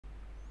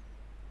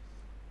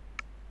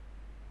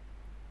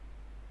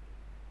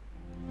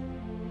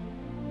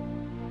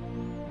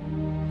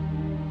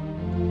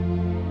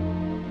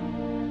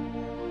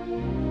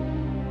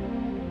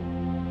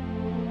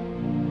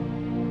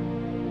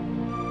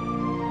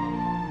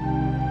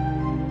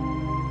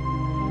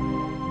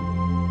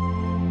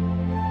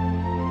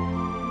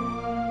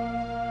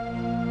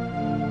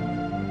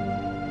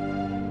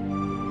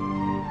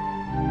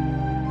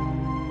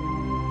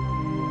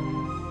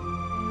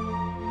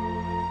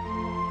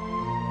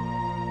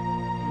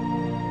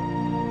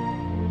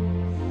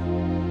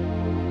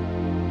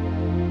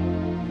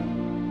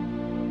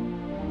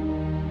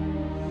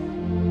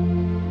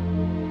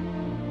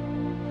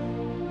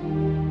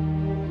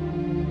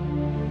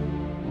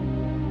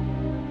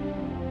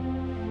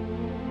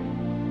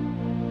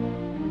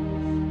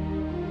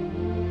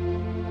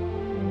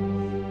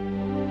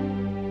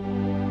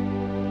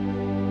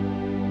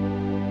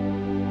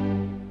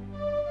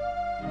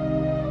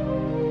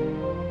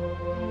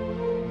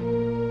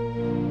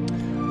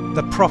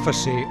The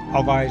prophecy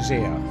of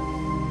Isaiah.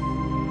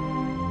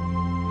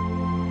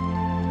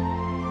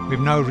 We've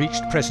now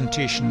reached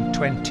presentation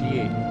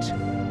 28.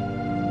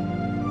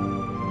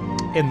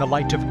 In the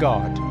light of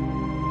God,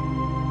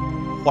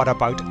 what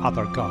about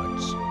other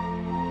gods?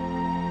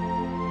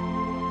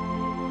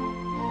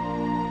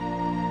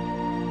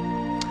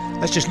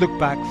 Let's just look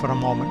back for a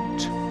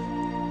moment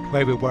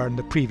where we were in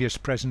the previous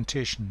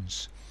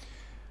presentations.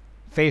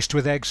 Faced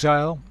with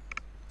exile,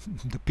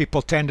 the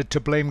people tended to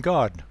blame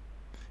God.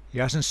 He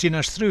hasn't seen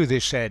us through,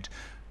 they said,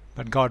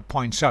 but God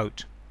points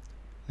out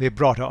they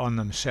brought it on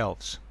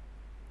themselves.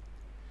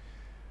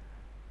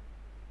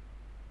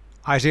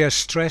 Isaiah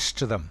stressed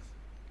to them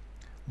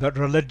that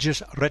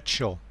religious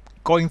ritual,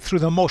 going through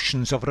the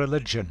motions of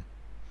religion,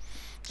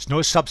 is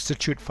no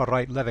substitute for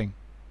right living.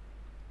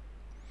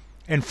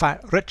 In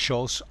fact,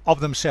 rituals of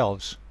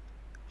themselves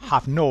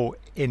have no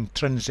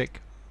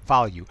intrinsic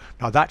value.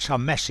 Now that's a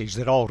message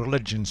that all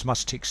religions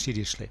must take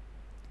seriously.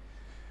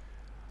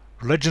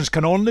 Religions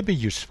can only be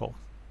useful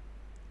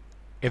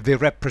if they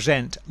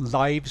represent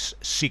lives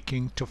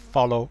seeking to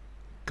follow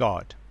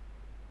God.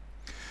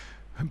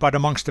 But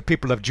amongst the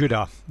people of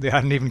Judah, they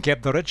hadn't even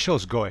kept the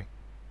rituals going.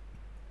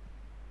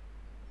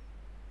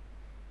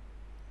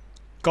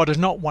 God does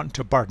not want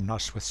to burden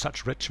us with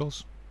such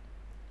rituals.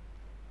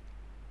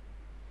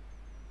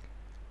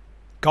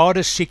 God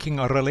is seeking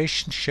a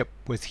relationship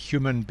with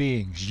human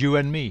beings, you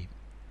and me,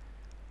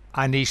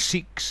 and He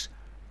seeks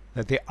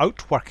that the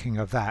outworking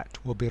of that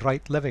will be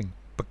right living,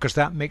 because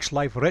that makes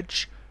life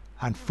rich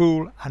and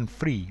full and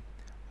free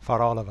for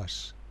all of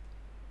us.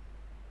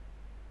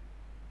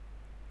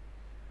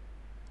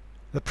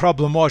 The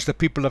problem was the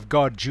people of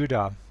God,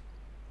 Judah,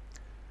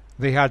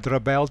 they had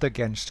rebelled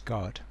against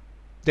God.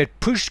 They'd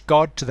pushed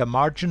God to the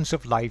margins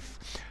of life,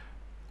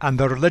 and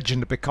their religion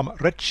had become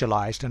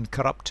ritualized and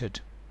corrupted.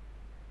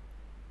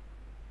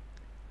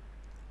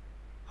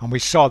 And we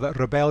saw that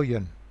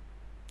rebellion,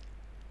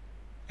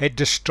 it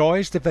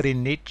destroys the very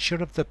nature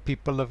of the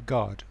people of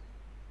God.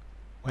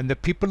 When the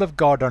people of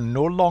God are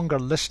no longer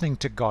listening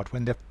to God,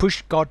 when they've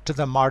pushed God to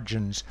the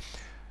margins,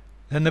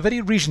 then the very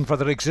reason for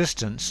their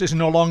existence is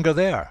no longer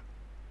there,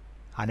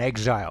 and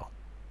exile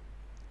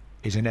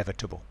is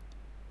inevitable.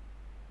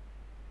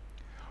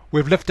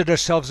 We've lifted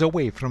ourselves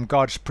away from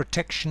God's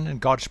protection and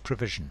God's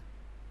provision.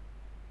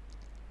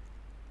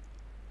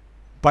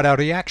 But our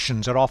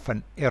reactions are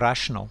often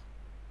irrational.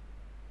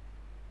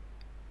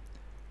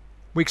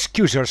 We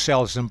excuse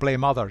ourselves and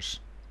blame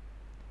others.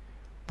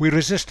 We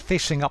resist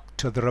facing up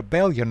to the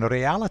rebellion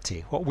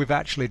reality, what we've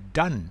actually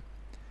done.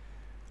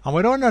 And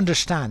we don't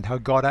understand how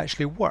God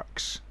actually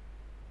works.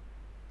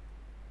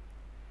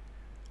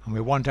 And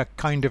we want a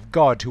kind of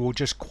God who will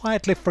just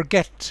quietly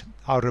forget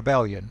our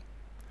rebellion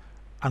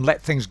and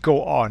let things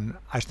go on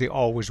as they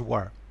always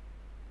were.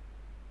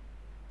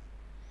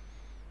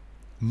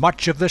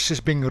 Much of this is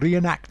being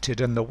reenacted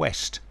in the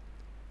West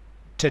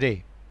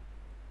today.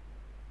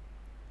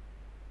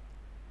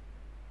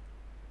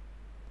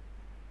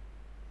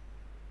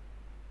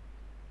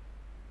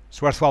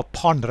 It's worthwhile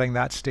pondering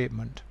that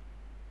statement.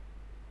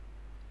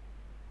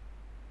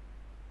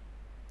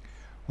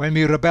 When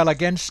we rebel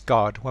against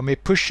God, when we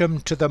push Him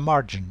to the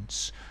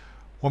margins,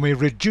 when we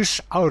reduce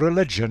our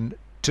religion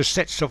to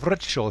sets of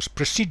rituals,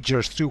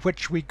 procedures through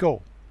which we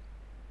go,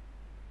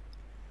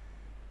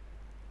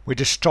 we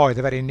destroy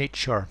the very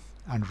nature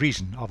and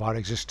reason of our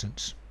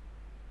existence.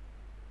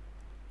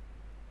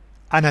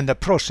 And in the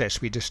process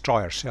we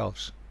destroy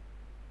ourselves.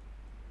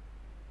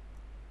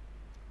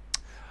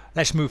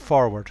 Let's move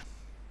forward.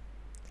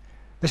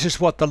 This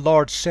is what the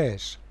Lord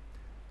says.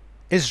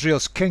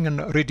 Israel's King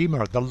and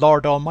Redeemer, the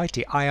Lord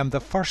Almighty, I am the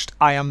first,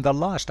 I am the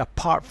last.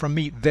 Apart from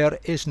me there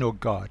is no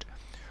God.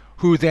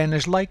 Who then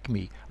is like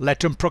me?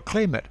 Let him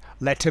proclaim it.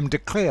 Let him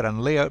declare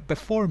and lay out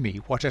before me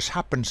what has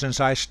happened since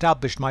I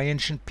established my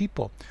ancient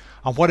people,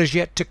 and what is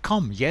yet to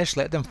come. Yes,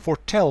 let them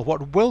foretell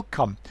what will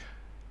come.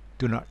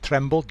 Do not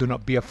tremble, do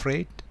not be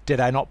afraid. Did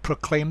I not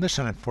proclaim this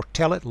and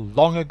foretell it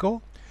long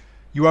ago?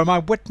 You are my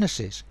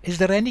witnesses. Is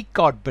there any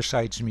God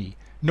besides me?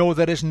 No,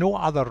 there is no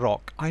other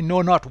rock. I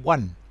know not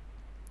one.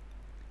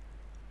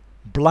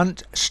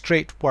 Blunt,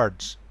 straight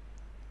words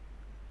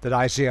that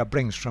Isaiah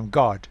brings from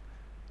God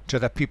to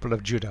the people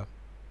of Judah.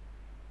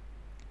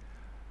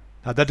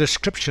 Now the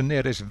description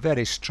there is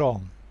very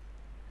strong.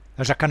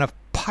 There's a kind of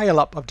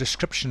pile-up of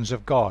descriptions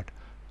of God.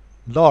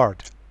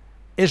 Lord,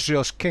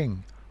 Israel's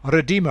King,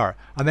 Redeemer,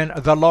 and then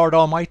the Lord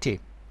Almighty.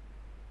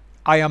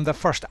 I am the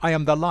first, I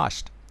am the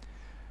last.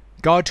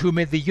 God who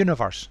made the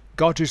universe.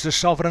 God who's the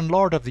sovereign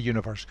Lord of the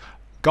universe.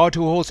 God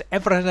who holds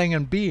everything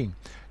in being.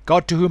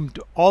 God to whom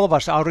all of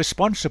us are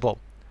responsible.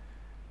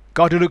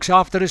 God who looks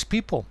after His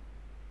people.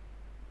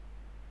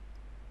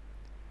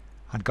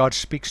 And God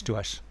speaks to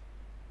us.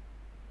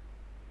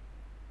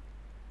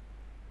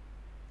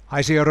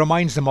 Isaiah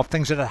reminds them of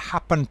things that had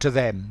happened to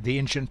them, the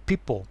ancient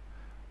people,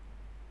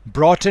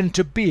 brought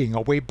into being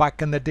away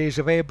back in the days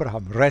of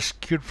Abraham,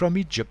 rescued from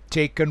Egypt,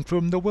 taken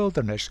from the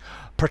wilderness,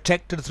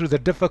 protected through the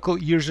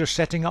difficult years of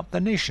setting up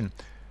the nation.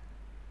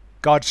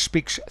 God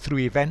speaks through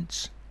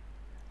events,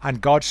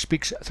 And God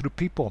speaks through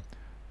people.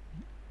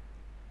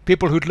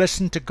 People who'd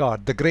listened to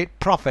God, the great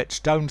prophets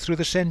down through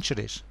the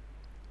centuries.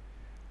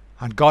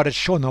 And God had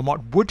shown them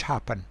what would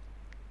happen.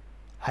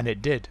 And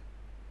it did.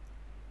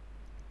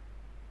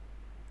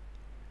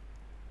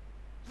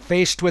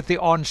 Faced with the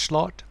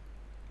onslaught,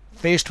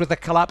 faced with the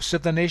collapse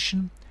of the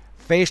nation,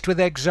 faced with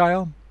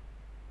exile,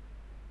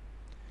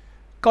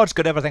 God's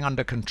got everything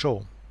under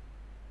control.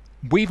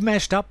 We've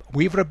messed up,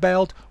 we've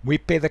rebelled, we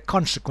pay the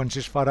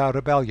consequences for our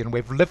rebellion.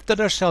 We've lifted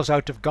ourselves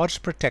out of God's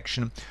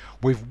protection,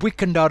 we've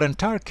weakened our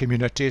entire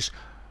communities,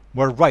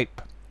 we're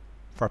ripe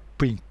for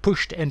being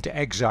pushed into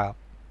exile.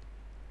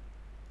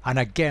 And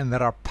again,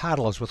 there are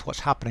parallels with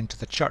what's happening to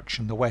the church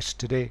in the West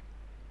today.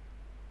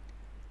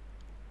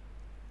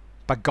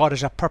 But God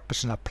has a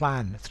purpose and a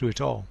plan through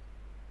it all.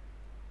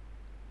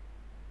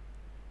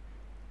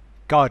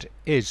 God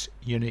is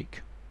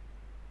unique.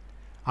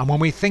 And when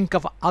we think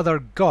of other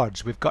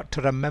gods, we've got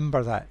to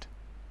remember that.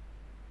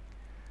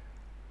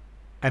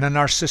 And in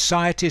our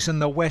societies in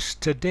the West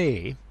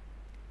today,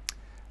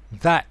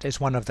 that is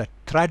one of the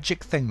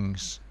tragic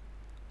things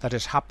that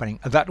is happening,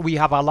 that we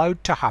have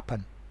allowed to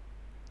happen.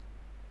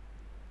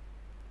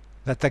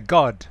 That the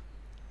God,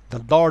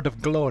 the Lord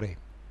of glory,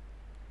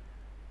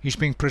 He's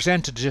being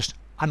presented as just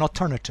an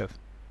alternative.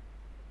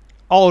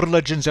 All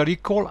religions are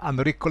equal and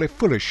they're equally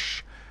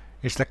foolish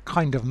is the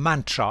kind of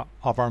mantra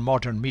of our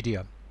modern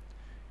media.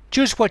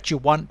 Choose what you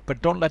want,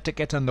 but don't let it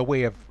get in the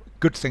way of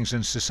good things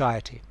in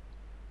society.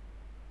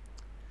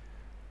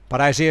 But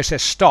Isaiah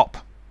says,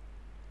 stop.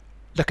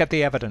 Look at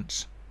the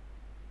evidence.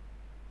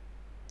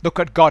 Look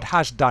what God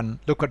has done.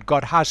 Look what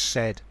God has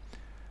said.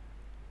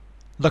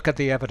 Look at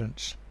the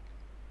evidence.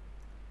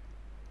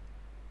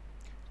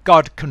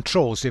 God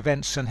controls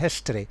events in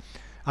history,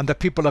 and the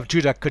people of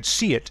Judah could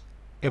see it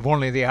if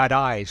only they had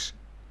eyes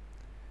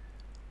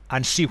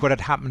and see what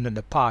had happened in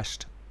the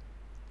past.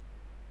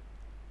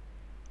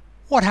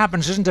 What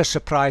happens isn't a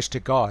surprise to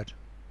God.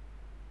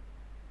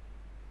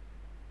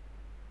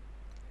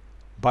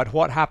 But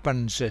what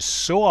happens is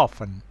so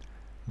often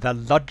the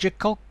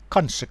logical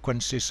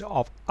consequences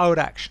of our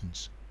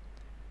actions.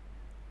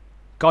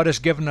 God has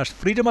given us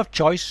freedom of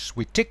choice.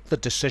 We take the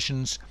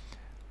decisions,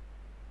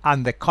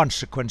 and the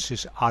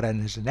consequences are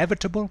as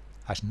inevitable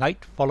as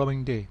night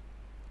following day.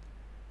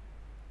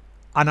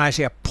 And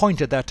Isaiah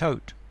pointed that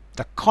out.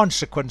 The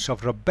consequence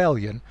of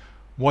rebellion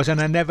was an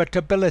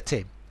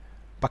inevitability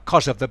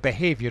because of the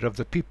behavior of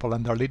the people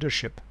and their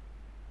leadership.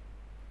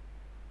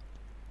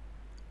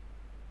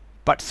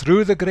 But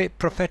through the great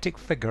prophetic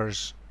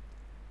figures,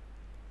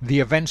 the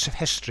events of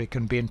history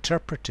can be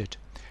interpreted.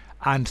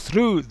 And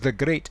through the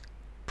great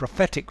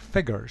prophetic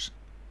figures,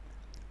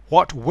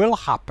 what will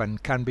happen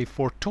can be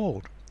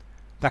foretold.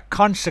 The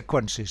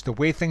consequences, the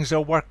way things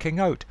are working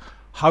out,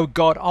 how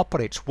God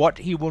operates, what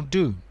He will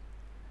do.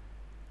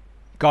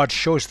 God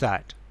shows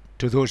that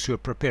to those who are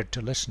prepared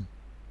to listen.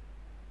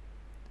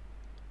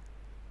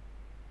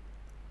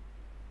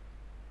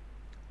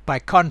 By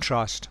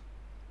contrast,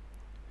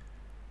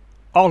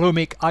 all who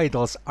make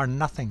idols are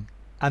nothing,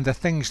 and the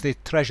things they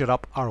treasure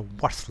up are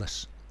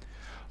worthless.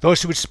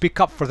 Those who would speak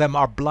up for them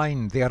are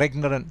blind, they are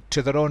ignorant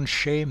to their own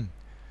shame.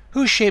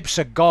 Who shapes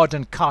a god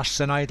and casts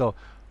an idol,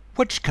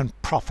 which can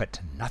profit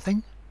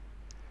nothing?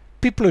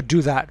 People who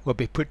do that will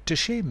be put to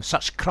shame.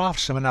 Such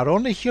craftsmen are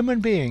only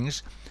human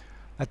beings.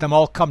 Let them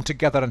all come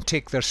together and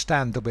take their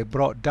stand. They'll be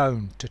brought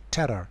down to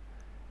terror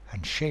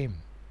and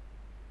shame.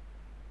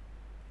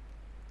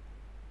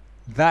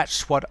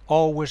 That's what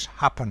always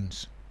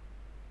happens.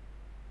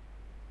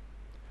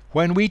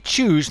 When we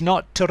choose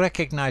not to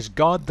recognize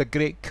God, the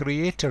great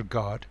Creator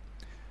God,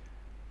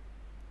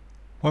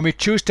 when we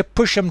choose to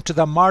push Him to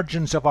the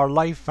margins of our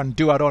life and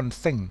do our own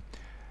thing,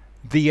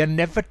 the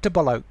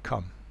inevitable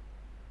outcome,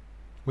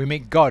 we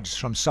make gods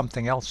from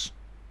something else.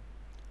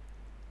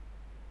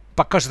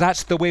 Because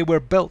that's the way we're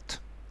built.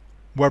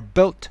 We're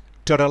built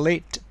to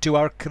relate to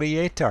our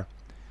Creator.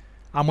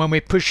 And when we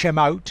push Him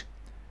out,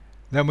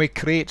 then we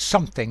create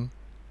something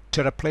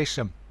to replace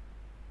Him.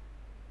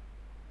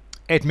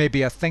 It may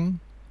be a thing,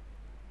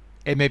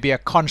 it may be a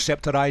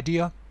concept or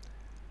idea,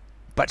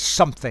 but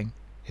something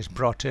is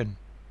brought in.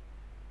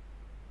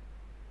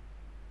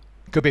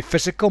 It could be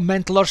physical,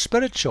 mental or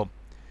spiritual,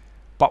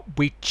 but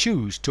we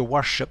choose to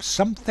worship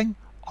something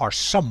or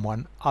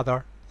someone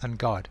other than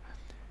God.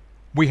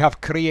 We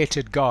have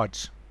created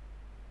gods.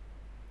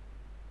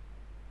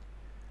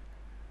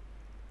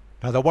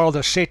 Now the world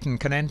of Satan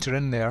can enter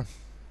in there,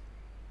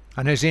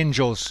 and his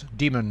angels,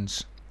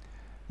 demons.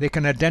 They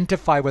can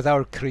identify with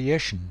our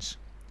creations,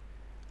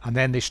 and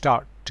then they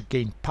start to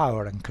gain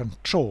power and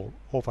control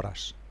over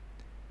us.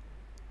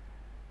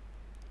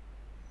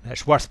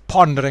 It's worth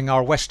pondering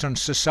our Western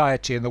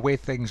society and the way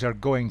things are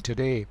going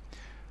today.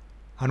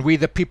 And we,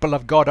 the people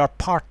of God, are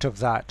part of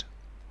that.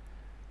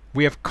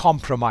 We have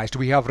compromised,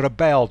 we have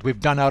rebelled, we've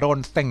done our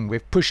own thing,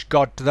 we've pushed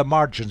God to the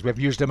margins, we've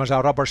used Him as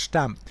a rubber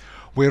stamp.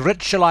 We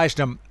ritualized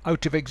Him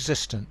out of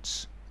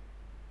existence.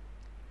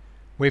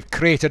 We've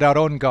created our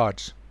own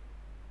gods.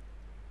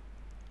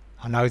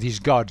 And now these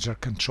gods are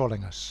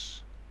controlling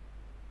us.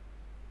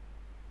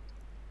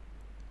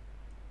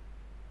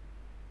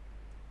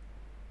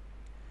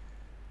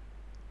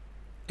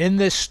 In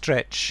this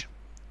stretch,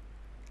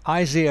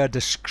 Isaiah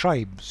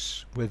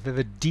describes with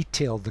vivid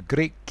detail the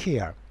great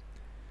care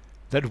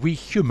that we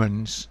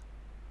humans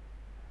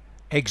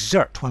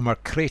exert when we're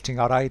creating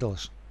our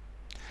idols.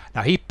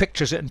 Now he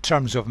pictures it in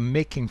terms of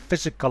making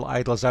physical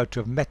idols out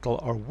of metal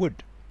or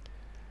wood.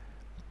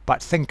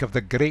 But think of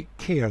the great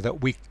care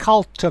that we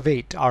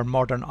cultivate our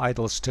modern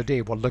idols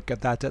today. We'll look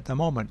at that at the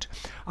moment.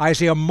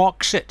 Isaiah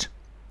mocks it.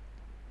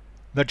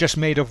 They're just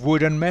made of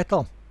wood and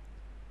metal.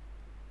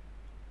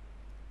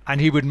 And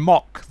he would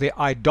mock the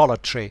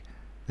idolatry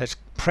that's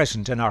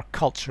present in our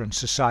culture and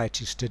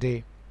societies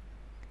today.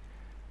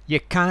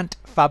 You can't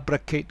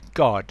fabricate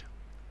God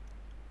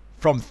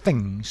from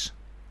things,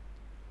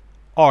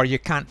 or you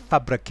can't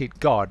fabricate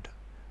God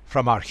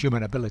from our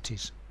human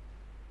abilities.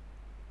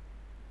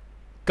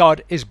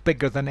 God is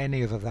bigger than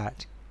any of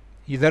that.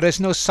 There is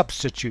no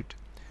substitute.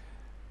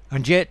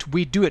 And yet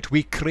we do it.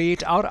 We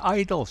create our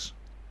idols.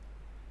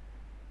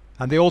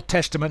 And the Old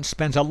Testament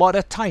spends a lot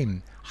of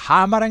time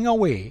hammering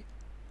away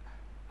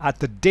at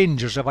the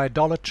dangers of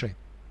idolatry.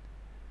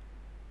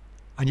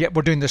 And yet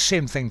we're doing the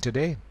same thing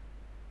today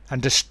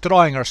and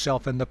destroying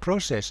ourselves in the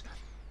process.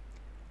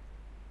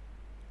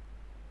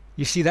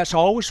 You see, that's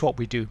always what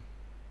we do.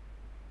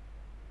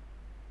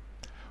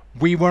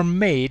 We were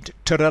made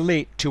to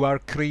relate to our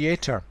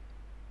Creator.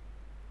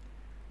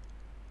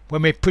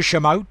 When we push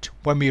Him out,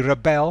 when we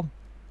rebel,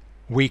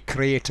 we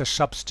create a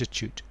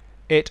substitute.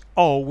 It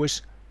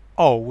always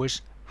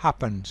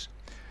happens.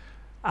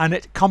 And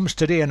it comes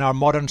today in our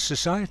modern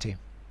society.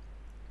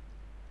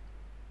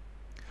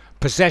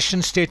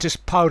 Possession, status,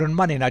 power and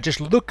money. Now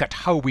just look at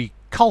how we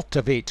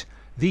cultivate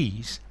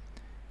these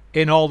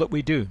in all that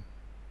we do.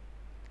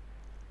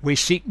 We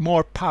seek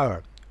more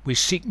power. We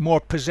seek more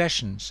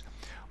possessions.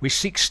 We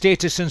seek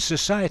status in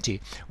society.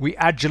 We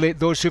adulate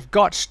those who've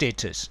got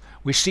status.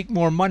 We seek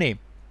more money.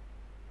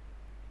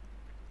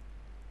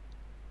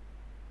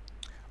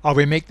 Or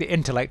we make the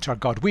intellect our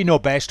God. We know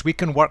best. We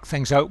can work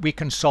things out. We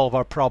can solve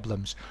our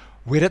problems.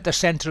 We're at the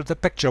center of the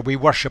picture. We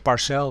worship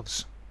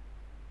ourselves.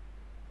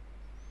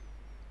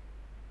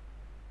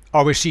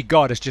 Or we see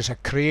God as just a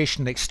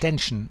creation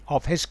extension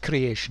of His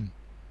creation.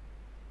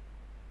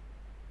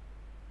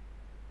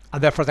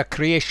 And therefore the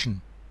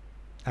creation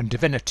and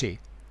divinity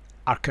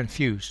are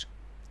confused.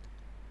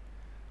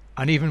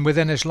 And even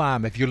within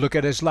Islam, if you look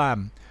at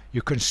Islam,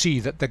 you can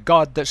see that the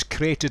God that's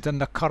created in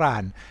the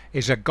Quran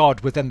is a God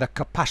within the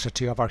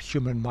capacity of our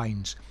human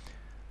minds.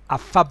 A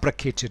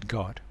fabricated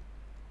God.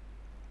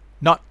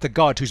 Not the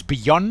God who's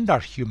beyond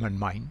our human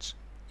minds.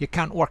 You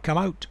can't work Him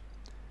out.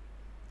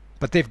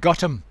 But they've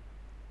got Him.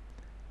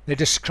 They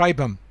describe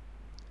Him.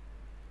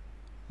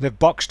 They've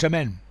boxed Him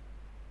in.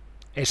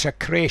 It's a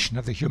creation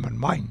of the human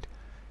mind.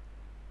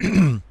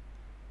 And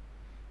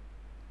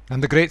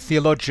the great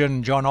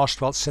theologian John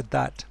Ostwald said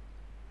that.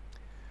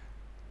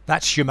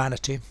 That's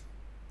humanity.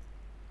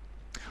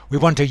 We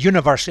want a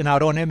universe in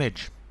our own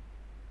image.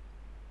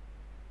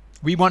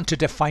 We want to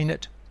define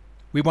it.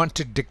 We want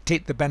to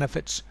dictate the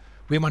benefits.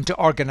 We want to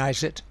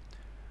organize it.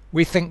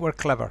 We think we're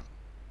clever.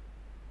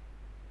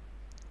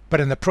 But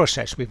in the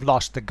process we've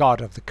lost the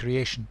God of the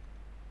creation.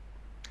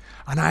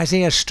 And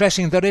Isaiah is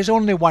stressing there is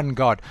only one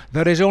God.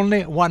 There is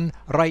only one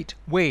right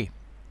way.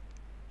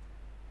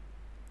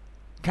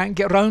 Can't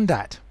get round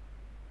that.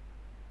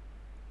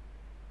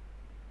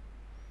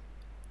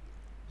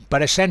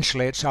 But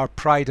essentially it's our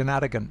pride and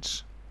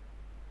arrogance.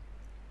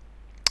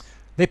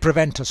 They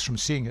prevent us from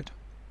seeing it.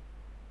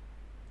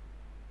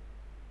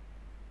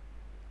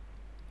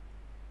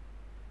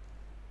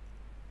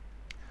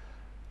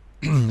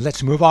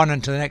 Let's move on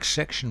into the next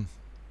section.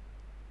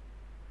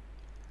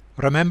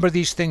 Remember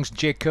these things,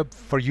 Jacob,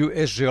 for you,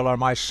 Israel, are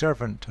my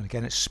servant. And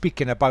again, it's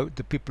speaking about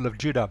the people of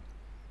Judah.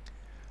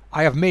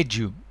 I have made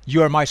you.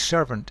 You are my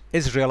servant.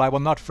 Israel, I will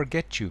not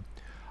forget you.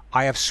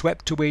 I have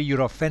swept away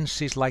your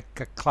offences like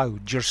a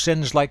cloud, your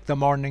sins like the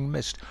morning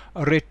mist.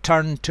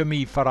 Return to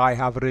me, for I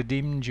have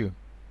redeemed you.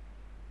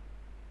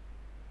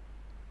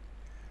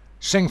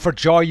 Sing for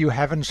joy, you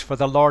heavens, for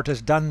the Lord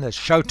has done this.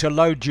 Shout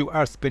aloud, you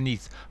earth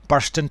beneath.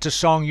 Burst into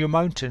song, you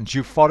mountains,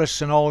 you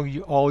forests and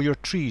all your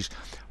trees.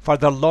 For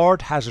the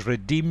Lord has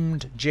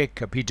redeemed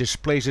Jacob. He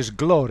displays His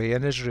glory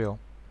in Israel.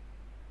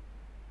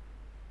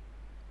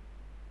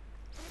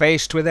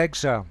 Faced with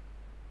exile,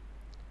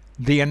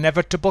 the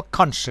inevitable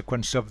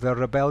consequence of their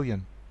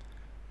rebellion,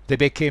 they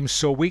became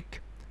so weak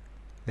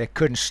they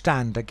couldn't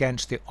stand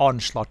against the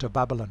onslaught of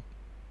Babylon.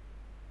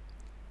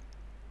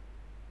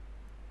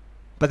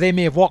 But they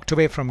may have walked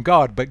away from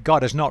God, but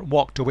God has not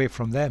walked away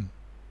from them.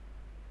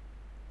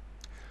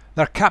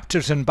 They're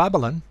captives in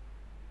Babylon,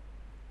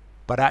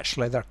 but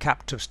actually they're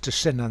captives to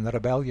sin and the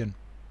rebellion.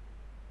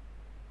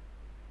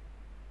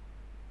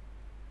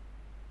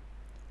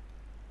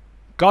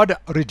 God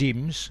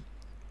redeems.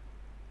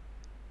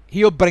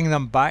 He'll bring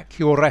them back.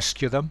 He will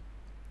rescue them.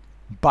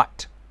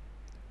 But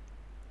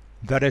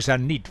there is a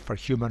need for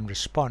human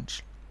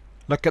response.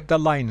 Look at the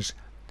lines.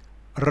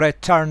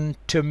 Return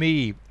to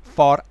me,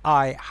 for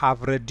I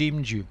have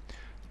redeemed you.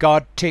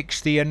 God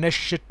takes the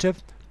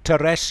initiative to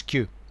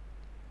rescue.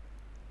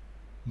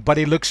 but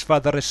he looks for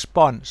the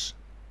response.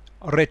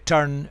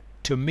 Return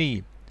to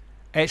me.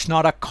 It's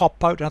not a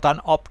cop-out, not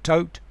an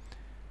opt-out.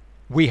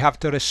 We have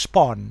to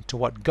respond to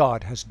what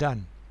God has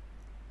done.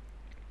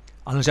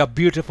 And there's a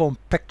beautiful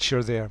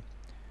picture there.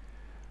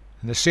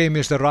 And the same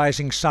as the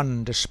rising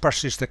sun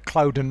disperses the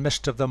cloud and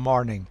mist of the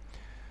morning,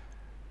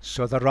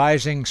 so the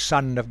rising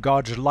sun of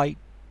God's light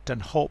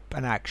and hope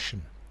and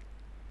action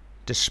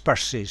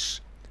disperses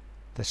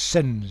the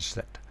sins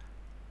that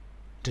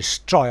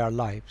destroy our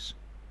lives.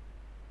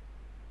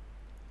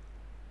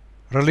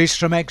 Released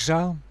from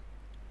exile,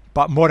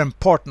 but more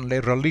importantly,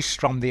 released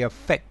from the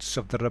effects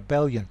of the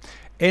rebellion.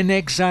 In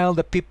exile,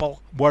 the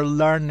people were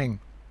learning.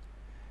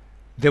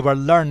 They were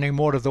learning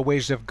more of the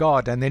ways of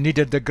God, and they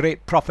needed the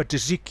great prophet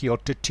Ezekiel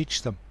to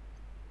teach them,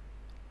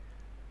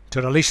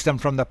 to release them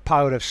from the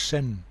power of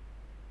sin.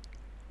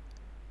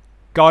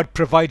 God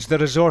provides the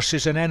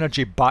resources and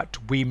energy,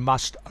 but we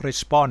must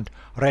respond.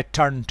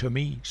 Return to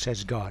me,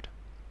 says God.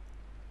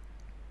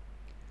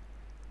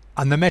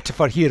 And the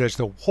metaphor here is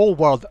the whole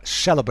world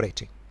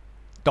celebrating.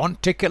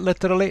 Don't take it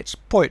literally, it's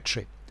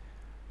poetry.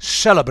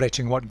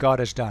 Celebrating what God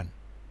has done.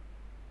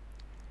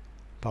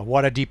 But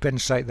what a deep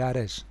insight that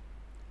is.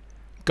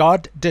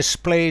 God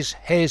displays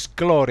His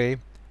glory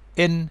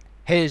in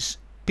His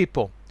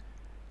people.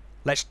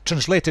 Let's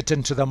translate it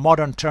into the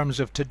modern terms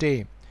of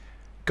today.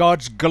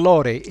 God's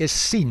glory is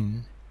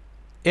seen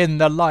in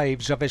the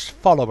lives of His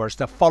followers,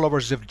 the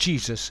followers of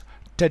Jesus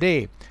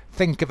today.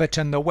 Think of it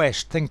in the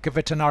West, think of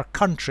it in our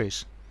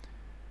countries.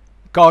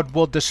 God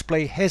will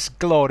display His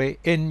glory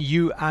in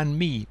you and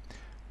me,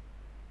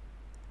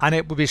 and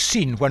it will be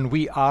seen when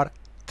we are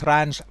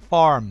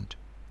transformed.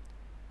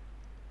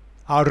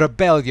 Our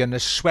rebellion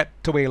is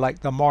swept away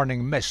like the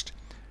morning mist,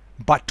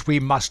 but we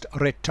must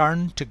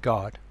return to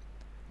God,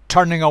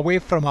 turning away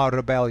from our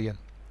rebellion.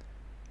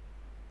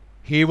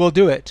 He will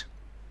do it,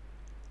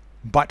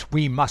 but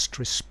we must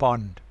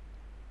respond.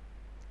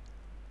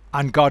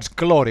 And God's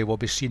glory will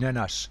be seen in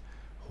us.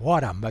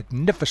 What a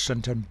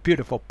magnificent and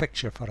beautiful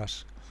picture for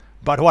us.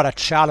 But what a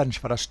challenge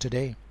for us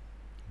today.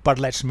 But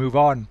let's move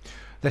on.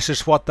 This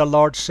is what the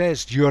Lord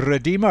says, your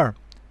Redeemer,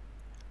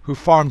 who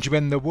formed you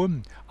in the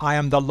womb. I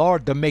am the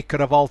Lord, the maker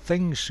of all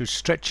things, who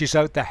stretches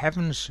out the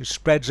heavens, who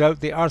spreads out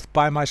the earth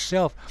by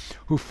myself,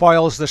 who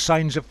foils the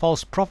signs of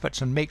false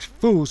prophets and makes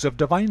fools of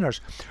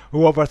diviners,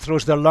 who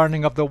overthrows the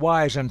learning of the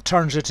wise and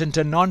turns it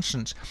into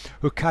nonsense,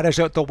 who carries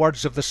out the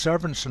words of the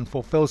servants and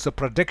fulfills the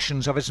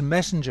predictions of his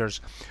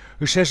messengers,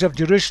 who says of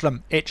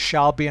Jerusalem, it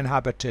shall be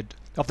inhabited,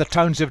 of the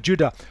towns of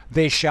Judah,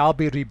 they shall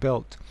be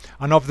rebuilt,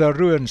 and of their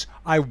ruins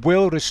I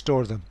will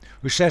restore them,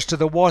 who says to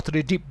the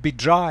watery deep, be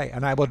dry,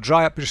 and I will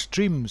dry up your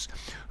streams,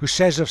 who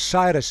says of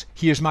Cyrus,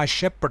 he is my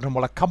shepherd and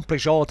will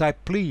accomplish all that I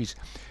please.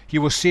 He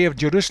will say of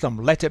Jerusalem,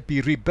 let it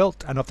be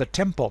rebuilt, and of the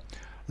temple,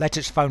 let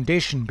its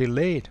foundation be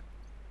laid.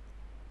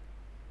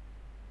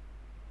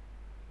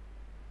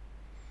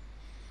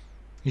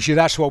 You see,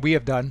 that's what we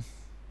have done.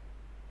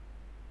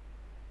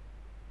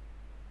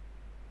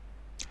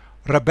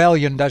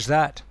 Rebellion does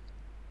that.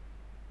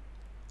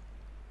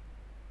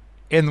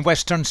 In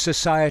Western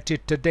society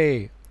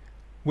today,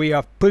 we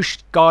have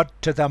pushed God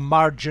to the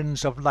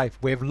margins of life.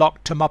 We've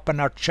locked Him up in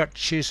our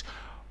churches.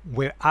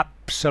 We've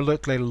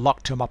absolutely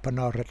locked Him up in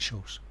our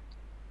rituals.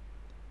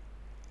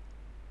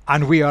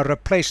 And we are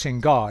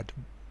replacing God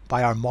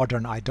by our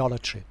modern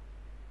idolatry.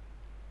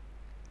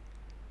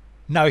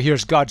 Now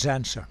here's God's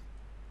answer.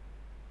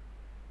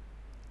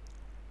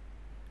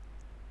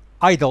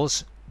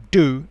 Idols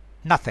do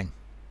nothing.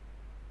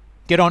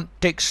 You don't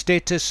take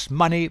status,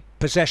 money,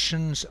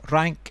 possessions,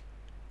 rank.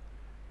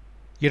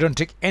 You don't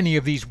take any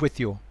of these with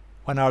you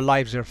when our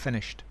lives are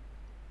finished.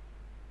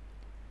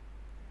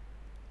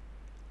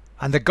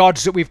 And the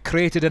gods that we've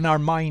created in our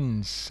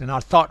minds, in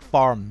our thought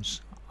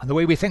forms, and the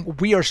way we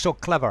think we are so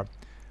clever,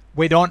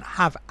 we don't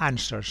have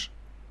answers.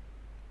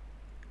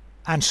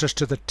 Answers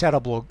to the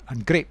terrible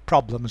and great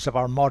problems of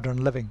our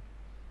modern living.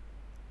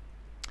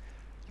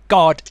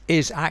 God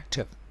is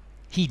active.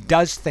 He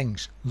does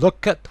things.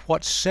 Look at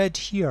what's said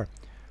here.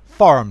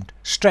 Formed,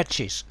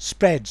 stretches,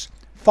 spreads,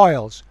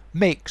 foils,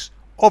 makes,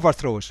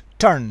 overthrows,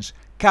 turns,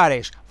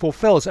 carries,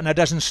 fulfills, and it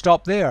doesn't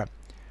stop there.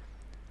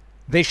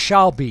 They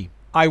shall be,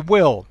 I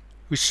will,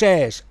 who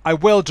says, I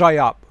will dry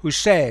up, who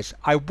says,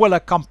 I will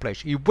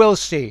accomplish, he will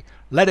say,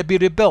 let it be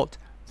rebuilt,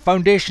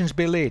 foundations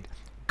be laid.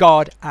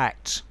 God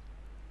acts.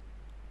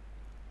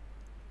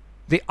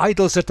 The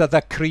idols that are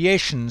the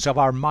creations of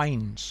our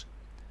minds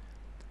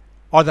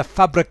are the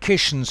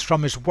fabrications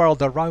from his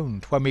world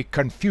around when we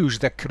confuse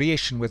the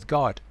creation with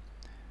God.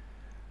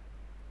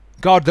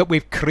 God that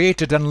we've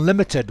created and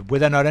limited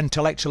within our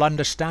intellectual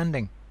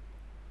understanding.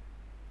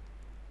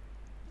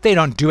 They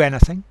don't do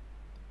anything.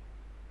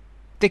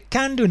 They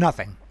can do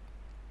nothing.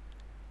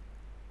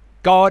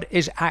 God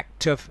is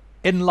active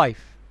in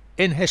life,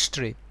 in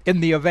history, in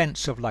the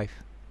events of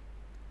life.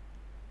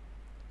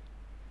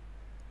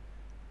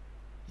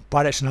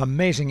 But it's an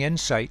amazing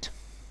insight.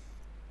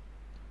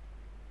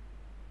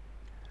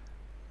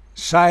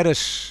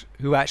 Cyrus,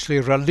 who actually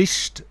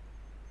released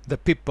the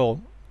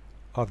people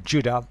of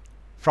Judah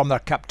from their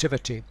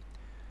captivity,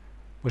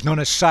 was known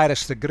as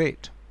Cyrus the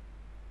Great.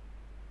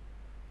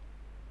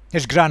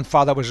 His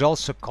grandfather was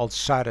also called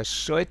Cyrus,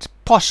 so it's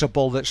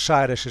possible that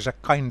Cyrus is a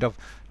kind of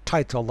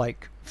title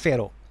like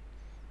Pharaoh,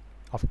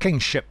 of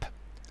kingship,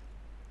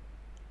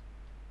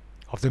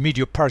 of the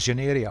Medo-Persian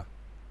area.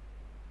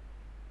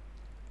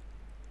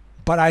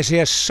 But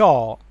Isaiah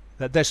saw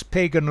that this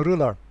pagan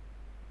ruler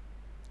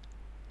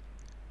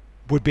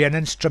would be an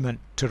instrument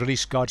to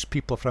release God's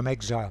people from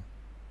exile.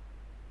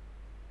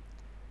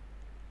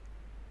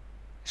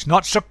 It's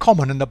not so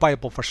common in the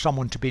Bible for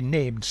someone to be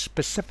named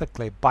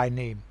specifically by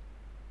name,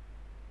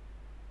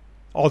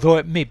 although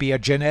it may be a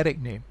generic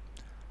name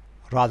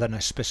rather than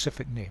a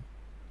specific name.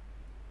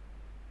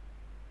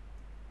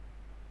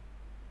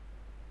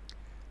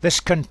 This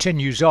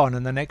continues on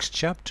in the next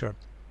chapter.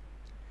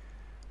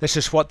 This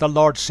is what the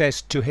Lord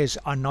says to his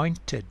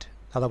anointed.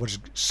 In other words,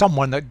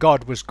 someone that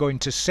God was going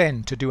to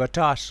send to do a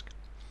task.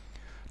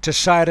 To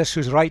Cyrus,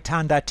 whose right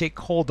hand I take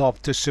hold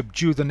of, to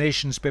subdue the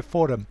nations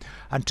before him,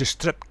 and to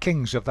strip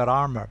kings of their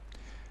armour.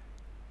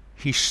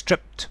 He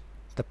stripped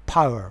the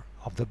power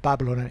of the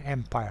Babylonian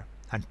Empire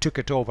and took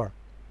it over.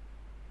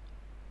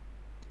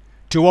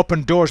 To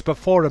open doors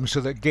before him so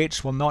that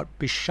gates will not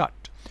be shut.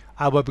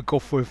 I will go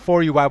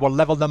before you, I will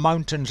level the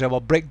mountains, I will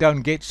break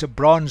down gates of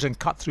bronze and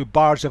cut through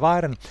bars of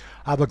iron.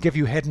 I will give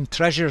you hidden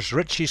treasures,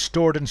 riches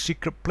stored in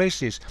secret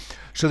places,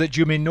 so that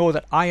you may know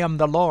that I am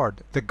the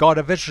Lord, the God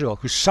of Israel,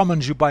 who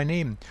summons you by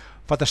name,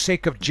 for the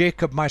sake of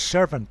Jacob my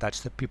servant,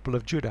 that's the people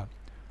of Judah,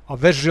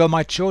 of Israel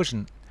my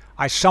chosen.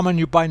 I summon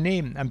you by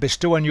name and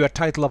bestow on you a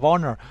title of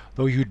honour,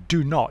 though you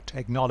do not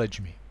acknowledge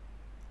me.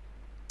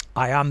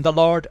 I am the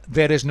Lord,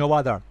 there is no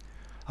other.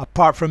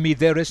 Apart from me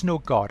there is no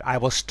God. I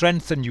will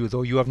strengthen you,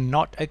 though you have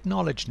not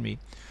acknowledged me,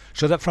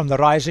 so that from the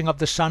rising of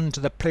the sun to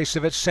the place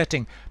of its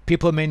setting,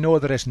 people may know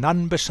there is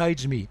none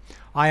besides me.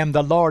 I am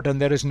the Lord,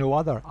 and there is no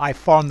other. I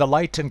form the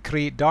light and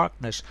create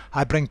darkness.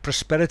 I bring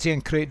prosperity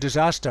and create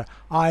disaster.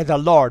 I, the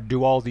Lord,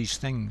 do all these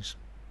things.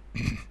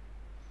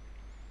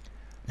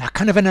 Now,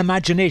 kind of in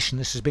imagination,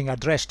 this is being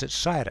addressed at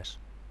Cyrus.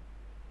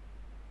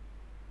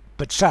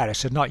 But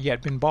Cyrus had not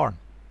yet been born.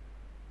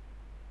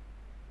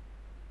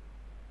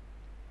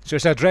 So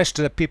it's addressed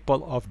to the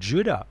people of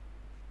Judah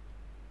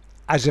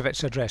as if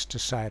it's addressed to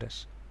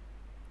Cyrus.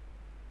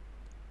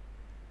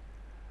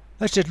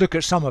 Let's just look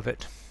at some of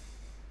it.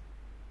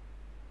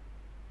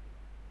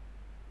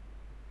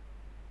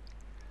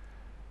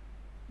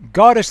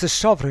 God is the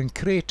sovereign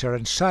creator,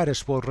 and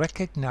Cyrus will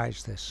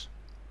recognize this.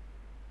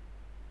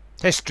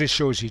 History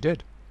shows he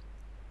did.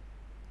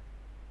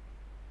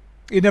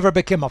 He never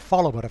became a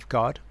follower of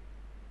God,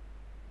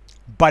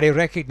 but he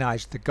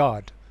recognized the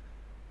God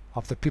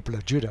of the people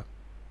of Judah.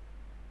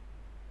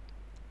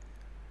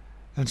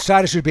 And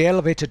Cyrus would be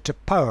elevated to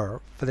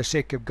power for the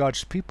sake of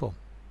God's people.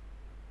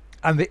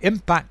 And the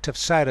impact of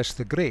Cyrus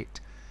the Great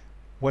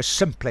was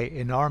simply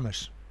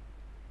enormous.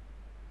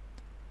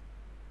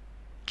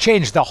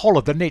 Changed the whole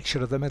of the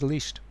nature of the Middle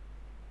East.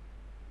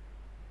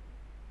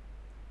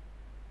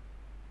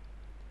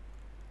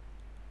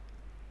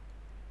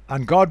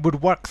 And God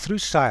would work through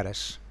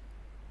Cyrus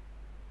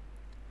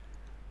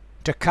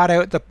to carry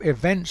out the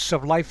events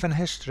of life and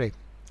history,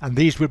 and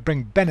these would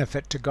bring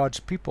benefit to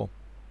God's people.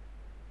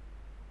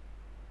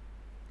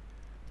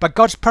 But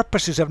God's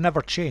purposes have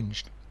never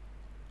changed.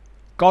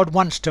 God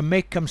wants to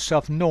make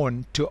himself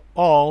known to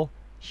all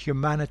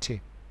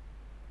humanity.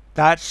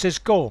 That's his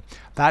goal.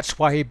 That's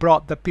why he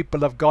brought the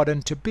people of God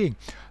into being.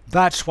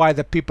 That's why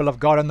the people of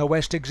God in the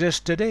West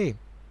exist today.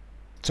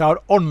 It's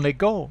our only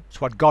goal. It's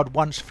what God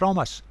wants from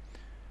us.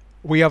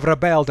 We have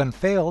rebelled and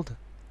failed,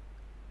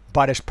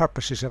 but his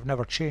purposes have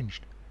never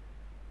changed.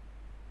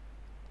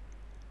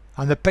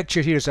 And the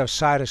picture here is of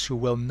Cyrus, who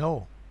will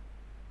know.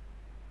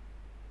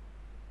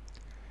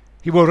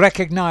 He will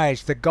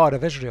recognize the God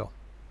of Israel.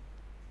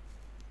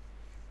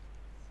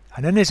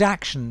 And in his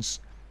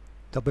actions,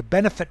 there'll be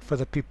benefit for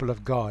the people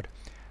of God.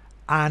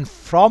 And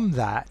from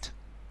that,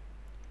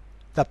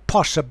 the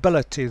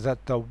possibility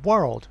that the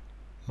world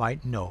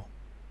might know.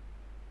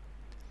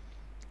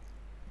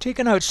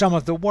 Taking out some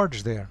of the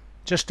words there,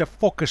 just to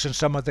focus on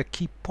some of the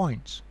key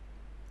points.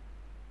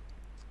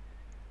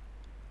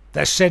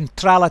 The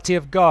centrality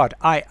of God.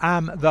 I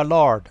am the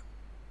Lord,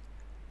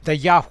 the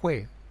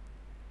Yahweh,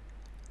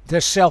 the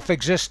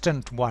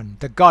self-existent one,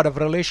 the God of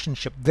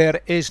relationship.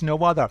 There is no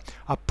other.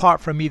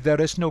 Apart from me,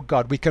 there is no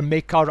God. We can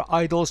make our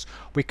idols.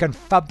 We can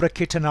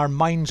fabricate in our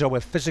minds or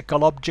with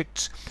physical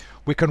objects.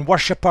 We can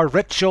worship our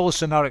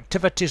rituals and our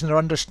activities and our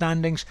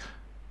understandings.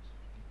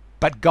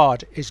 But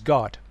God is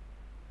God.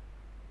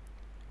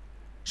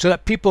 So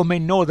that people may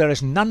know there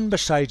is none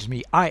besides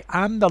me. I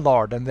am the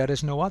Lord, and there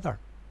is no other.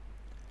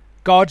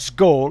 God's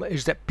goal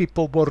is that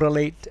people will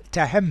relate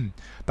to him,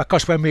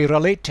 because when we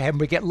relate to him,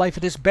 we get life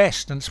at its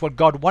best, and it's what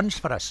God wants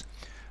for us.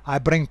 I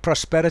bring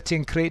prosperity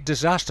and create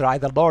disaster. I,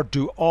 the Lord,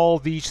 do all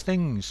these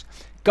things.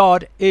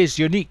 God is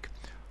unique.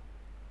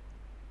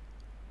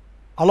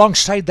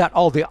 Alongside that,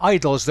 all the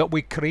idols that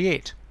we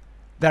create,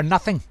 they're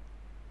nothing.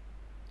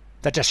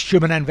 They're just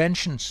human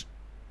inventions.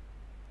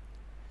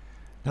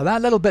 Now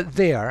that little bit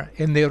there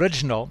in the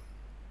original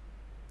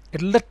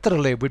It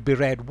literally would be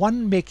read,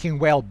 one making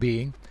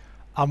well-being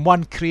and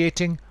one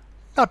creating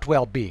not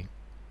well-being.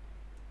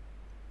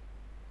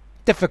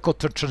 Difficult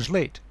to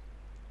translate.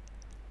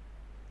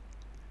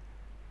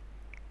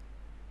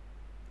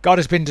 God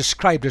has been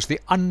described as the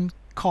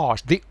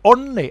uncaused, the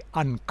only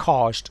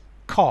uncaused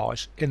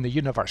cause in the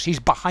universe. He's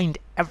behind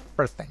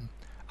everything,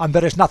 and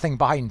there is nothing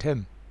behind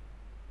him.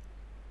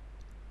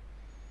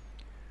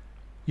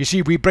 You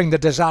see, we bring the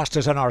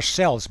disasters on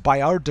ourselves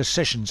by our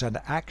decisions and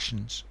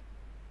actions.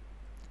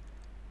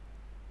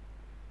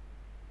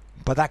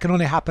 But that can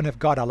only happen if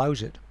God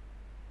allows it.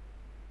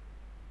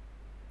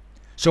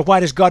 So why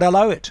does God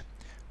allow it?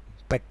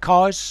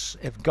 Because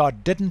if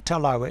God didn't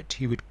allow it,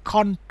 he would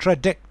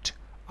contradict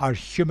our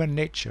human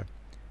nature.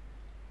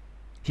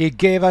 He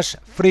gave us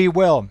free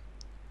will.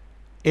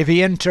 If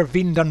he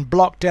intervened and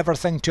blocked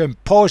everything to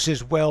impose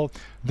his will,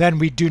 then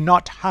we do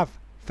not have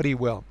free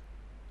will.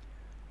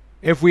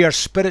 If we are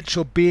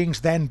spiritual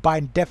beings, then by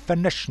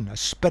definition a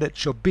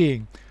spiritual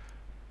being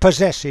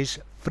possesses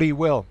free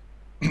will.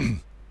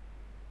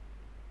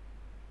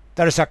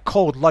 There is a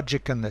cold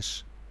logic in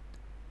this,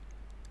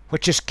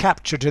 which is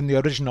captured in the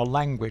original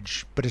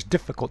language, but is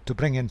difficult to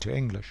bring into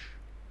English.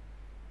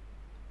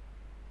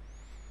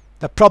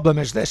 The problem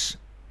is this.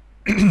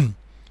 We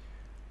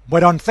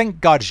don't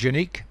think God's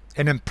unique,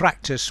 and in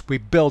practice we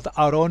build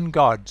our own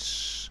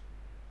gods.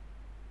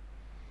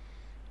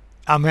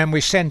 And when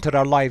we center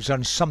our lives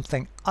on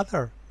something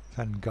other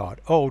than God,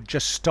 oh,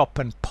 just stop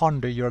and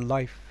ponder your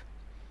life.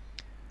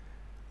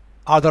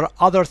 Are there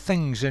other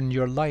things in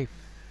your life?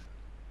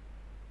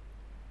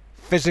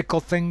 Physical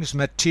things,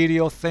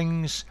 material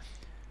things,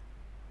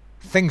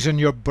 things in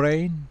your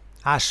brain,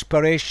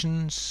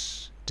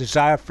 aspirations,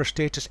 desire for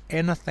status,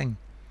 anything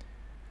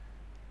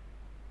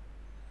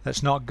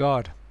that's not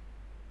God,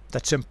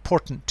 that's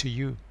important to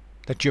you,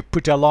 that you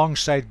put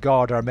alongside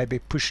God or maybe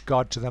push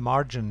God to the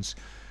margins.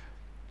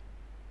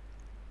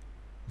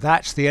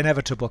 That's the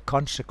inevitable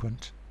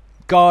consequence.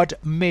 God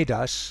made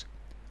us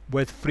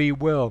with free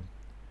will,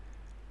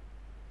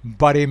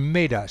 but he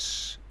made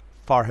us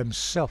for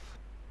himself.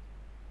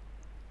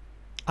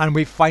 And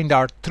we find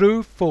our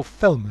true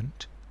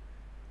fulfillment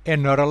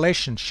in a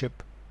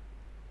relationship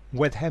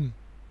with him.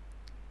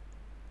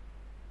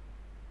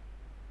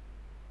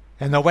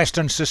 In the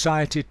Western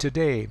society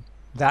today,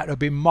 that will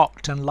be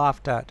mocked and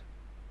laughed at.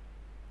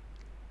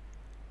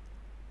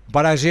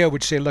 But Isaiah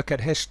would say, look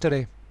at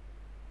history.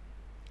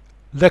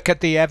 Look at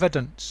the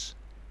evidence.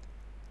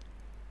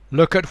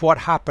 Look at what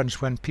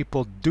happens when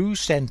people do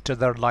center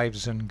their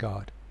lives in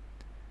God.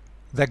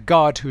 The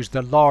God who's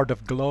the Lord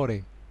of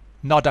glory,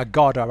 not a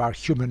God of our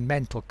human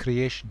mental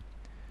creation.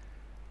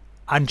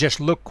 And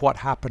just look what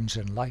happens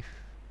in life.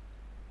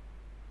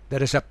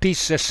 There is a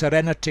peace, a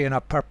serenity, and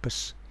a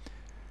purpose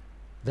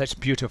that's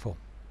beautiful.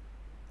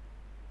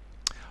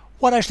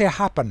 What actually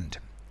happened?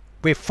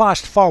 We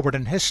fast forward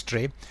in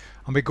history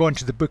and we go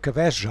into the book of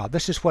Ezra.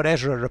 This is what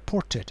Ezra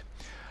reported.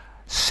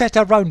 Set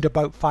around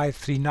about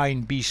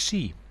 539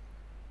 BC,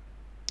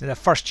 in the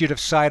first year of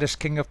Cyrus,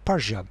 king of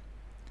Persia,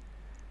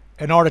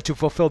 in order to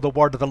fulfill the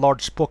word of the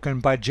Lord spoken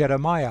by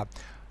Jeremiah.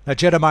 Now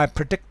Jeremiah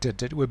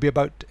predicted it would be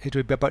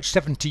about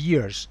 70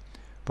 years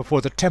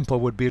before the temple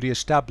would be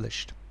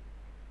re-established.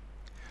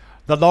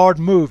 The Lord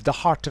moved the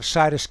heart of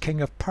Cyrus, king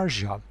of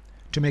Persia,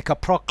 to make a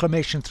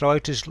proclamation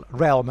throughout his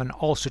realm and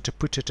also to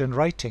put it in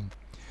writing.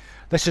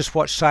 This is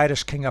what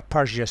Cyrus, king of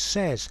Persia,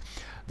 says.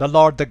 The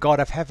Lord, the God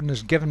of heaven,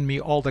 has given me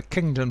all the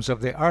kingdoms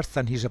of the earth,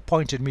 and he's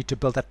appointed me to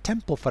build a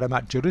temple for him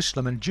at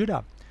Jerusalem and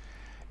Judah.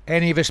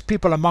 Any of his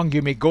people among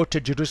you may go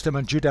to Jerusalem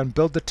and Judah and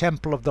build the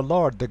temple of the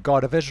Lord, the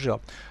God of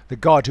Israel, the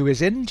God who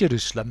is in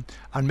Jerusalem,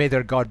 and may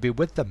their God be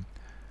with them.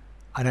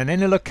 And in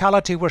any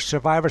locality where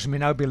survivors may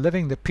now be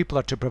living, the people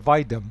are to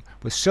provide them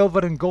with silver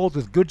and gold,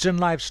 with goods and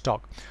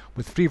livestock,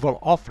 with freewill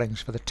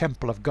offerings for the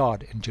temple of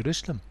God in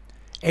Jerusalem.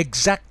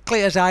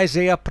 Exactly as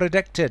Isaiah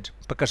predicted,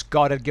 because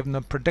God had given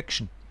them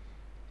prediction.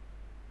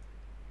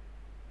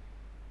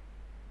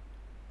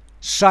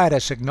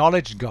 Cyrus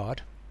acknowledged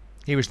God.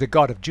 He was the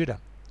God of Judah.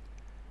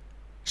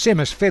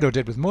 Same as Pharaoh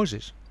did with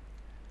Moses.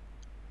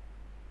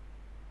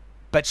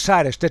 But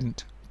Cyrus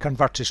didn't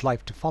convert his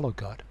life to follow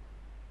God.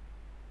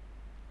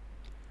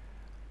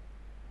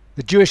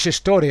 The Jewish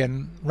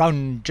historian,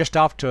 round just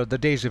after the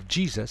days of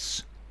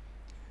Jesus,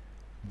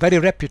 very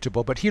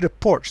reputable, but he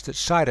reports that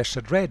Cyrus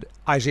had read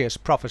Isaiah's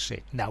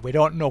prophecy. Now, we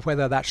don't know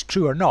whether that's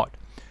true or not,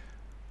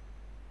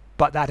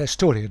 but that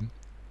historian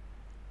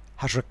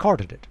has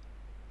recorded it.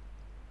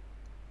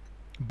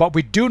 But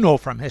we do know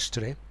from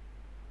history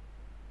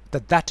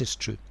that that is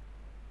true.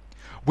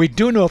 We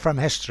do know from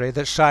history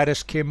that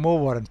Cyrus came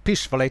over and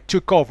peacefully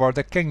took over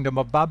the kingdom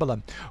of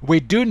Babylon. We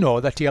do know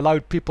that he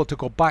allowed people to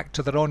go back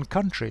to their own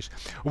countries.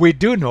 We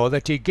do know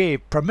that he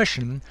gave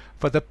permission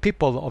for the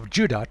people of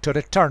Judah to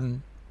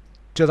return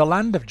to the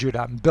land of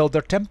Judah and build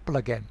their temple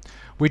again.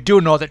 We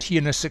do know that he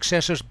and his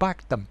successors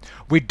backed them.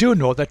 We do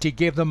know that he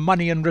gave them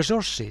money and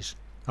resources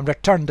and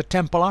returned the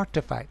temple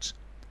artifacts.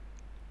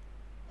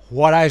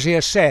 What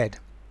Isaiah said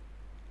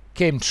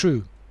came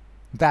true.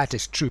 That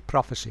is true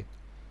prophecy.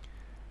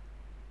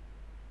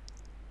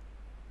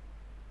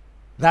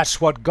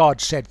 That's what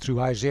God said through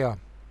Isaiah.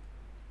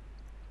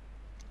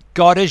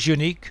 God is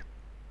unique.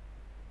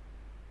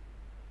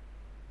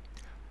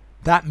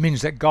 That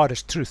means that God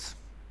is truth.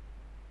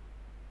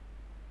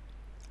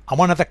 And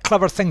one of the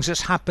clever things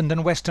that's happened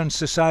in Western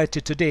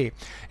society today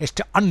is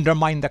to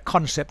undermine the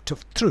concept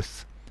of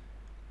truth.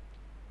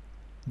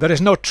 There is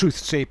no truth,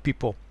 say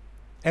people.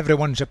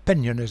 Everyone's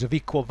opinion is of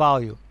equal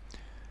value,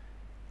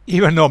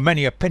 even though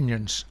many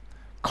opinions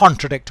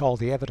contradict all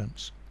the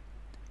evidence.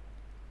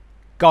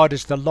 God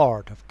is the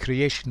Lord of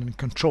creation and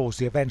controls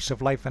the events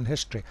of life and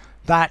history.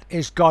 That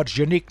is God's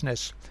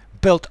uniqueness,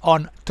 built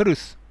on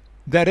truth.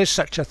 There is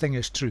such a thing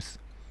as truth.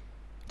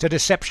 It's a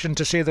deception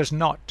to say there's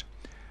not.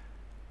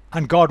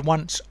 And God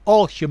wants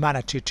all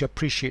humanity to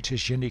appreciate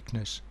his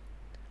uniqueness,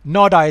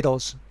 not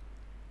idols,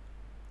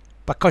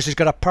 because he's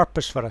got a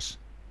purpose for us.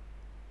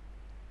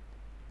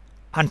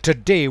 And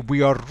today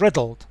we are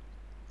riddled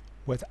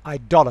with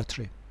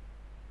idolatry.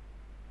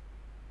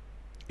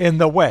 In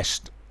the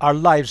West, our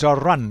lives are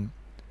run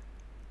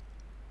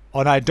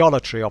on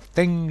idolatry of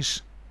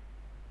things,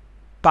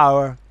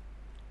 power,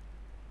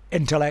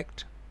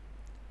 intellect,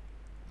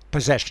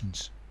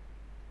 possessions.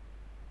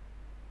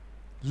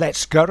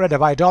 Let's get rid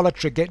of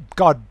idolatry, get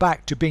God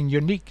back to being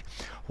unique.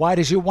 Why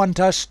does he want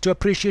us to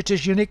appreciate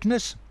his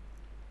uniqueness?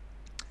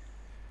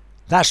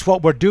 That's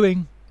what we're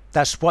doing.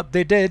 That's what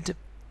they did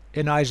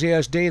in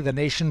Isaiah's day, the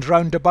nations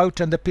round about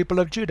and the people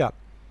of Judah.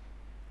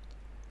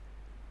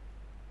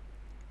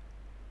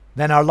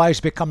 Then our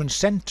lives become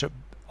centered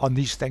on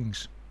these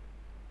things.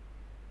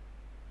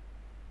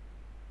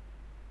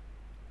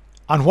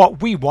 And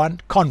what we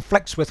want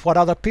conflicts with what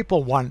other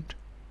people want.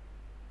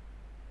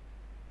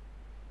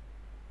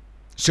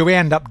 So we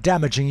end up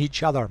damaging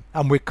each other,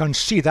 and we can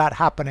see that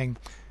happening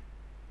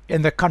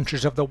in the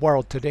countries of the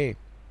world today.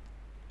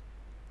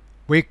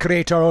 We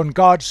create our own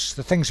gods,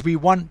 the things we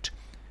want.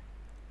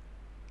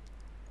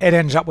 It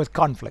ends up with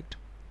conflict.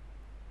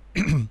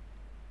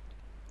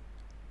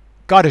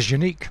 God is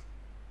unique.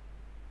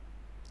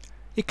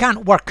 You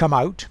can't work him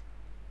out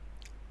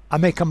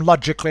and make him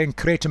logically and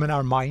create him in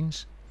our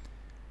minds.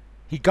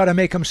 He's got to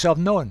make himself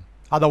known,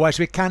 otherwise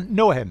we can't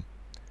know him.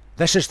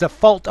 This is the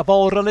fault of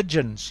all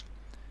religions.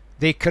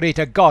 They create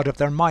a God of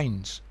their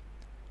minds.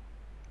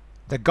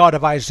 The God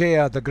of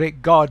Isaiah, the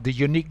great God, the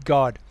unique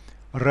God,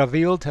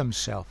 revealed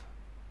himself.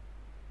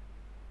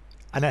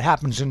 And it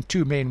happens in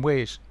two main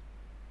ways.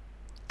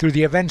 Through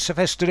the events of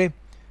history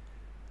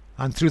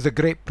and through the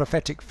great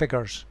prophetic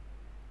figures.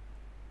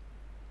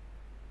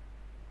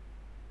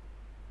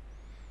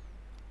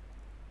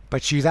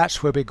 But see,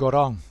 that's where we go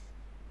wrong.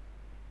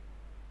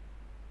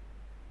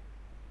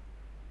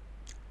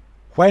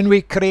 When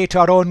we create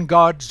our own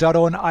gods, our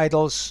own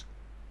idols,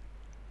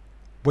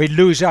 we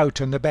lose out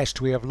on the best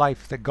way of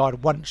life that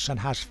God wants and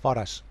has for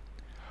us.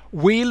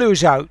 We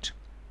lose out.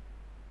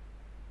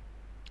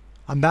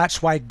 And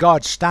that's why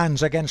God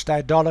stands against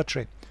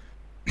idolatry.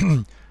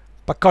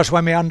 Because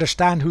when we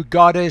understand who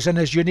God is and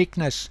his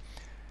uniqueness,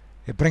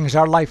 it brings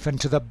our life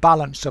into the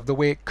balance of the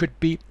way it could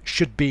be,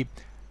 should be,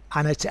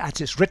 and it's at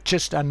its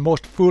richest and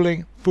most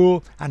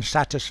full and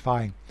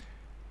satisfying.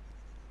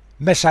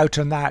 Miss out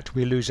on that,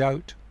 we lose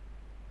out.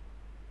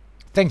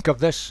 Think of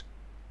this.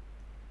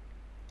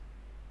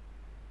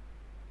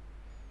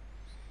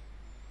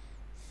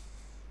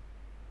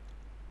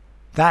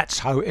 That's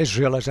how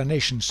Israel as a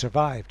nation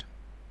survived.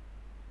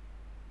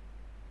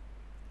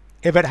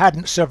 If it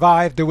hadn't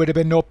survived, there would have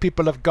been no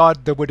people of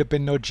God, there would have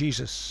been no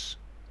Jesus.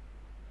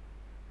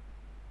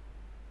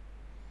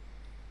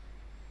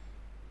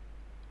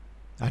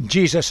 And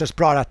Jesus has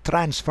brought a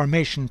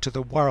transformation to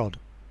the world.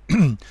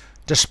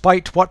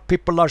 Despite what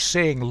people are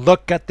saying,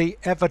 look at the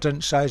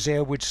evidence,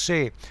 Isaiah would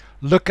say.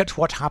 Look at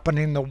what happened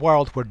in the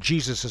world where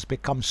Jesus has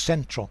become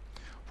central,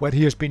 where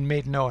he has been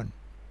made known.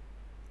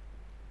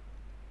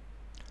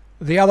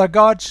 The other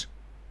gods,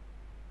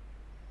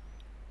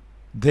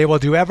 they will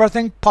do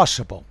everything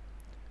possible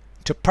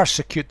to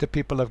persecute the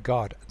people of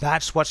God.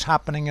 That's what's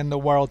happening in the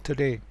world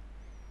today.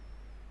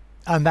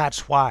 And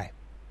that's why.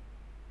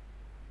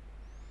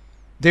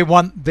 They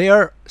want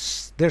their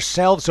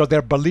selves or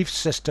their belief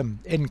system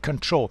in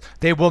control.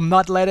 They will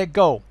not let it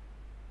go.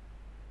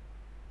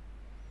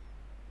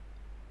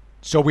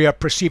 So we are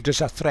perceived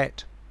as a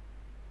threat.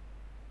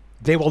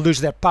 They will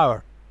lose their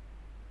power.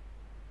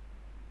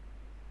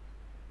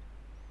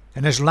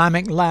 In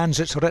Islamic lands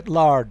it's writ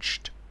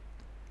large.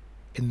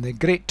 In the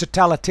great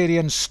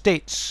totalitarian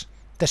states,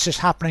 this is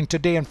happening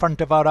today in front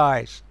of our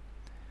eyes.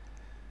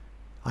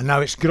 And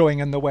now it's growing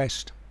in the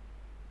West.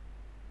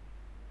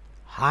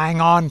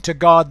 Hang on to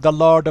God, the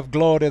Lord of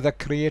glory, the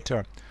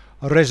Creator.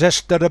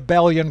 Resist the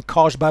rebellion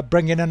caused by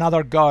bringing in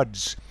other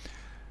gods.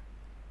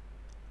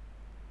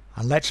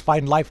 And let's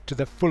find life to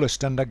the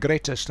fullest and the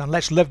greatest. And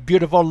let's live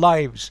beautiful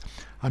lives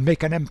and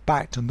make an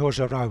impact on those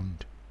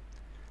around.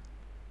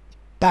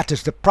 That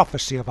is the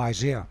prophecy of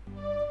Isaiah.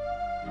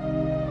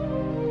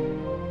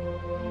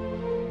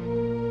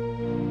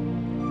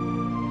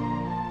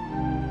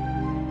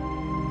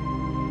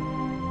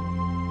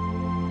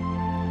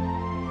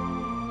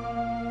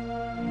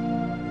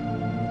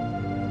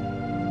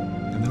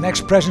 And the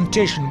next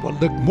presentation will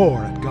look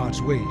more at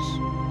God's ways.